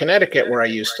in Connecticut where I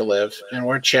used to live, and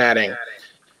we're chatting.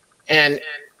 And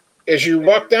as you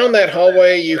walk down that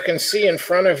hallway, you can see in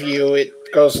front of you, it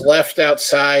goes left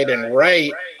outside, and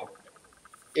right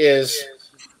is,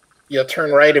 you'll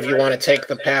turn right if you want to take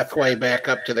the pathway back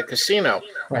up to the casino.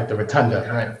 Right, the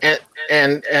rotunda, right.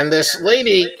 and this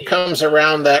lady comes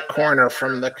around that corner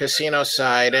from the casino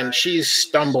side, and she's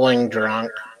stumbling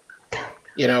drunk,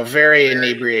 you know, very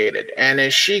inebriated. And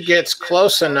as she gets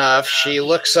close enough, she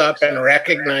looks up and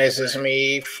recognizes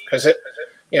me because it,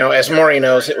 you know, as Maury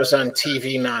knows, it was on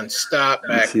TV nonstop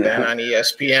back then on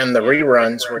ESPN. The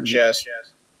reruns were just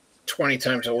 20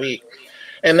 times a week.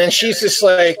 And then she's just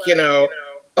like, you know,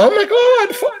 oh my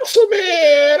God, Fossil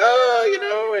Man, oh, you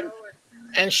know,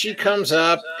 and she comes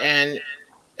up and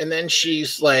then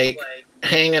she's like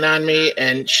hanging on me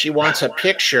and she wants a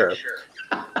picture.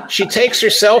 She takes her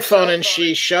cell phone and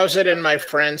she shoves it in my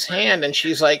friend's hand and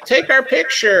she's like, take our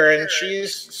picture. And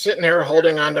she's sitting there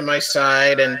holding onto my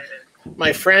side. And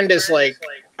my friend is like,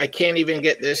 I can't even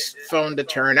get this phone to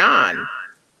turn on.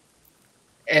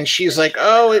 And she's like,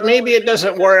 oh, maybe it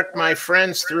doesn't work. My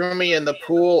friends threw me in the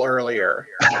pool earlier.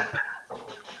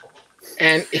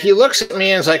 And he looks at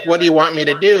me and is like, what do you want me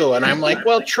to do? And I'm like,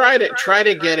 well, try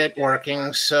to get it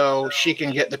working so she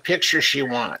can get the picture she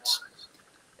wants.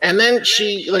 And then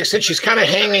she, like I said, she's kind of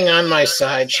hanging on my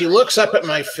side. She looks up at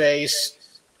my face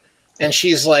and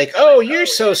she's like, oh, you're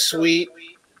so sweet.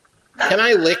 Can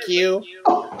I lick you?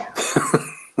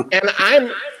 And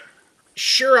I'm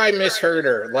sure I misheard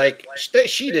her. Like,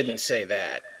 she didn't say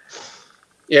that.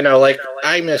 You know, like,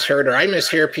 I misheard her. I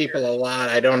mishear people a lot.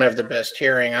 I don't have the best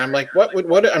hearing. I'm like, what?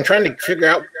 I'm trying to figure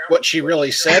out what she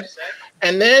really said.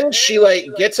 And then she, like,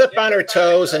 gets up on her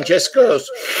toes and just goes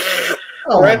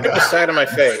right up the side of my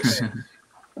face.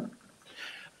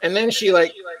 And then she,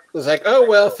 like, was like, oh,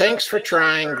 well, thanks for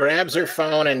trying, grabs her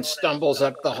phone and stumbles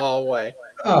up the hallway.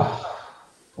 Oh,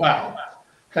 wow.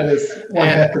 That is one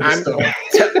heck of a story.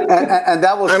 And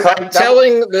that was I'm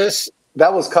telling this.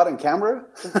 That was cut in camera?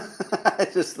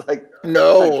 Just like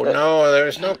no, there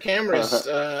was no cameras.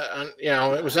 You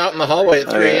know, it was out in the hallway at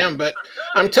 3 a.m. But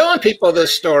I'm telling people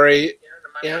this story.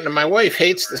 You know, my wife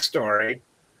hates the story.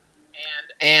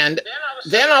 And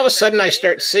then all of a sudden I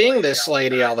start seeing this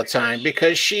lady all the time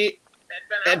because she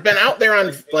had been out there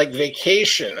on like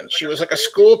vacation and she was like a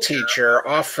school teacher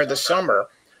off for the summer.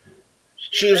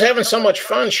 She was having so much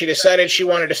fun, she decided she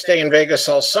wanted to stay in Vegas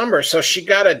all summer, so she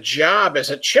got a job as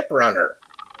a chip runner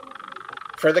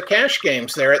for the cash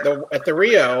games there at the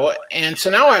Rio. And so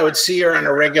now I would see her on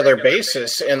a regular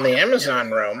basis in the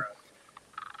Amazon room.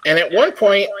 And at one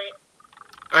point,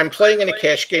 I'm playing in a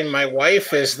cash game. My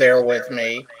wife is there with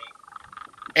me.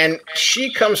 And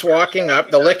she comes walking up,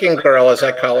 the licking girl, as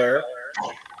I call her.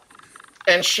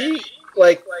 And she,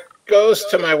 like, goes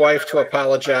to my wife to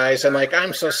apologize. And, like,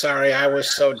 I'm so sorry. I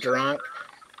was so drunk.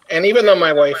 And even though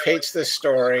my wife hates this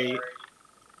story,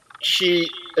 she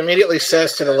immediately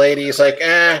says to the ladies, like,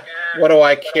 what do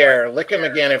I care? Lick him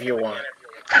again if you want.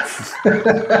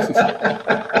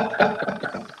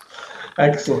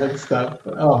 Excellent stuff.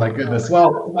 Oh my goodness.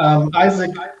 Well,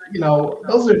 Isaac, you know,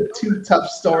 those are two tough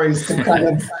stories to kind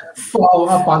of follow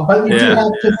up on, but you do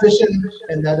have position,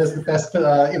 and that is the best,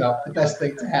 you know, the best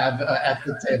thing to have at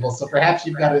the table. So perhaps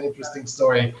you've got an interesting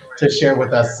story to share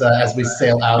with us as we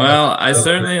sail out. Well, I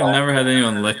certainly have never had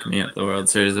anyone lick me at the World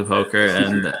Series of Poker,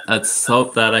 and let's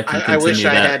hope that I can continue that. I wish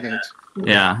I hadn't.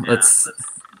 Yeah,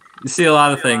 you see a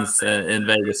lot of things in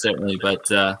Vegas, certainly, but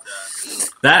that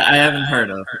I haven't heard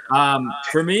of.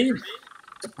 For me,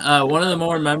 one of the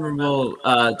more memorable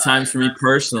times for me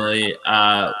personally,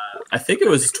 I think it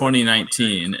was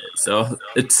 2019. So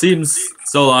it seems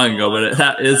so long ago, but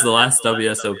that is the last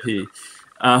WSOP.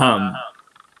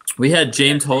 We had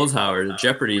James Holzhauer, the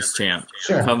Jeopardy's champ,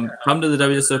 come to the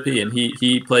WSOP, and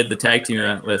he played the tag team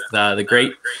event with the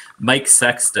great Mike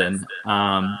Sexton.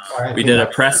 We did a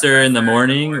presser in the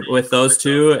morning with those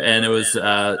two, and it was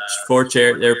for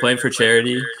charity. They were playing for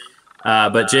charity.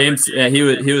 But James, he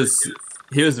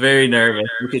was very nervous.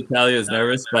 You could tell he was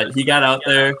nervous, but he got out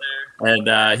there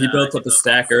and he built up a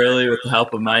stack early with the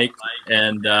help of Mike,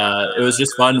 and it was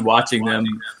just fun watching them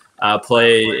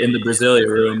play in the Brasilia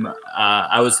room.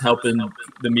 I was helping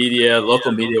the media.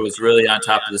 Local media was really on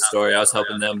top of the story. I was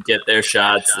helping them get their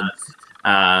shots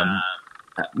and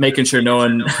making sure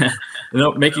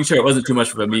making sure it wasn't too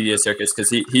much of a media circus because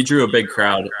he drew a big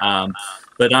crowd.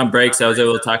 But on breaks, I was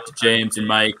able to talk to James and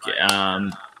Mike,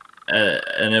 and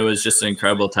it was just an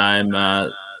incredible time.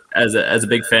 As a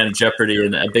big fan of Jeopardy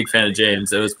and a big fan of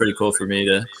James, it was pretty cool for me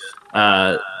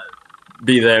to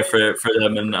be there for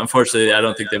them. And unfortunately, I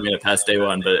don't think they made it past day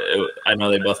one, but I know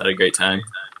they both had a great time.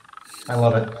 I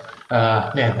love it.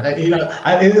 Man,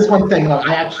 it is one thing.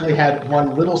 I actually had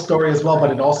one little story as well,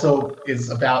 but it also is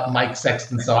about Mike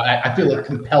Sexton, so I feel like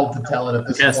compelled to tell it at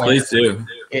this Yes, point. please do.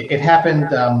 It happened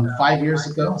 5 years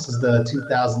ago. This is the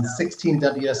 2016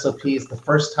 WSOP. It's the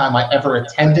first time I ever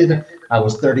attended. I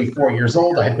was 34 years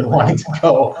old. I had been wanting to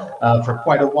go for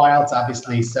quite a while. It's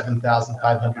obviously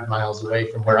 7,500 miles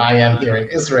away from where I am here in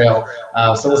Israel.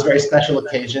 So it was a very special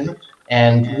occasion.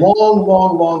 And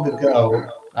long ago,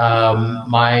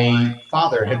 my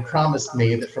father had promised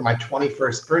me that for my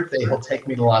 21st birthday, he'll take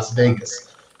me to Las Vegas.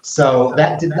 So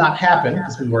that did not happen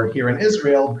because we were here in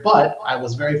Israel, but I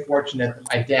was very fortunate that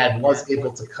my dad was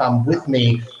able to come with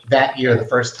me that year, the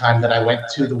first time that I went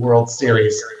to the World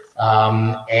Series.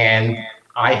 And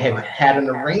I had an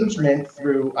arrangement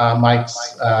through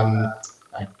Mike's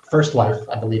first wife,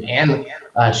 I believe, Anne.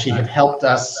 She had helped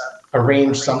us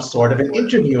arrange some sort of an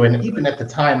interview. And even at the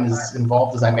time, as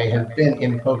involved as I may have been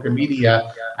in poker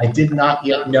media, I did not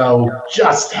yet know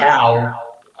just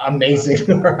how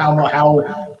amazing or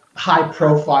how high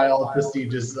profile and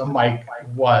prestigious Mike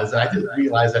was. And I didn't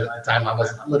realize that at the time. I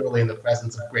was literally in the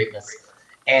presence of greatness.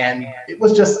 And it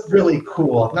was just really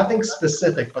cool. Nothing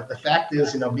specific, but the fact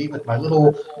is, me with my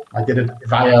I did it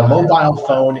via mobile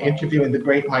phone, interviewing the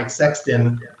great Mike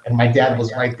Sexton, and my dad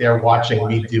was right there watching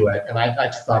me do it. And I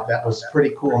just thought that was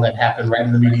pretty cool, and that happened right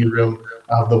in the media room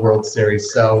of the World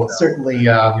Series. So certainly,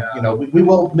 we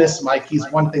will miss Mike. He's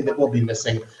one thing that we'll be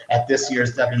missing at this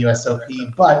year's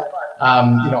WSOP. But,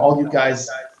 all you guys,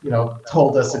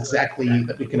 told us exactly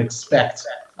that we can expect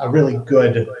a really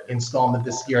good installment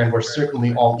this year, and we're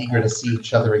certainly all eager to see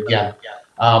each other again.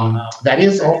 That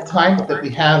is all the time that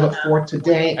we have for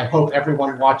today. I hope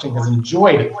everyone watching has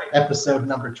enjoyed episode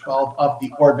number 12 of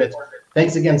The Orbit.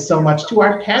 Thanks again so much to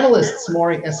our panelists,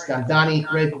 Maury Eskandani,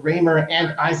 Greg Raymer,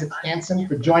 and Isaac Hansen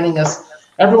for joining us.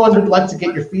 Everyone would like to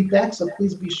get your feedback, so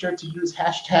please be sure to use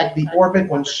hashtag #TheOrbit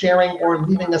when sharing or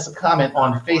leaving us a comment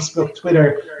on Facebook,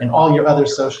 Twitter, and all your other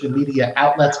social media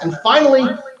outlets. And finally,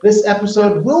 this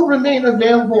episode will remain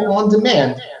available on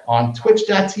demand on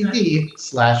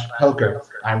twitch.tv/poker.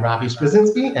 I'm Ravi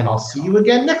Straczynski, and I'll see you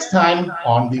again next time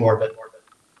on The Orbit.